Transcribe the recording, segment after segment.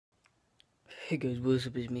Hey guys, what's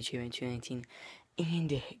up? It's me, Chairman 219,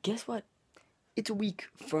 and guess what? It's a week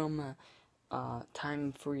from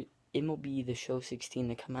time for MLB The Show 16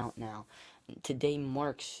 to come out now. Today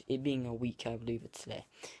marks it being a week, I believe it's today,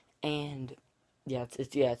 and yeah, it's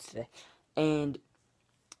today, and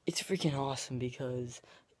it's freaking awesome because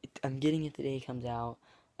I'm getting it the day it comes out.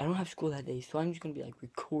 I don't have school that day, so I'm just gonna be like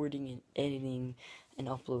recording and editing and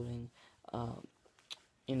uploading,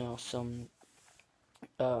 some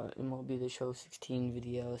MLB The Show 16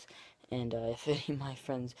 videos, and if any of my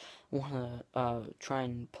friends want to try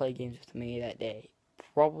and play games with me that day,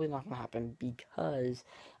 probably not going to happen because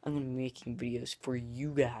I'm going to be making videos for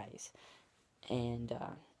you guys, and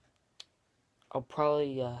I'll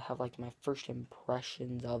probably have like my first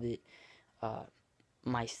impressions of it uh,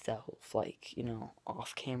 myself, like,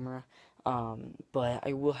 off camera, but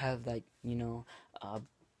I will have, like,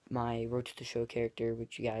 my Road to the Show character,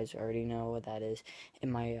 which you guys already know what that is,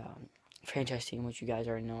 and my franchise team, which you guys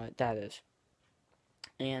already know what that is.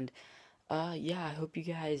 And yeah, I hope you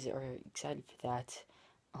guys are excited for that.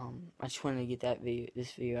 I just wanted to get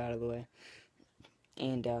this video out of the way,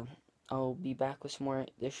 and I'll be back with some more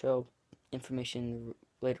the show information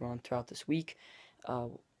later on throughout this week.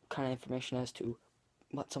 Kind of information as to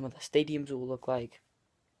what some of the stadiums will look like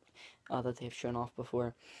that they've shown off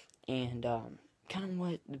before, and kind of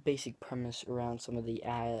what the basic premise around some of the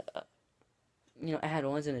add-ons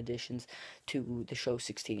and additions to the show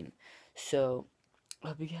 16. So I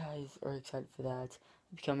hope you guys are excited for that.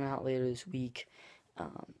 It'll be coming out later this week.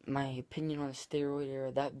 My opinion on the steroid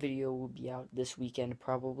era, that video will be out this weekend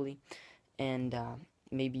probably, and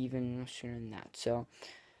maybe even sooner than that. So,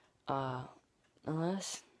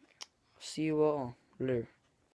 unless, see you all later.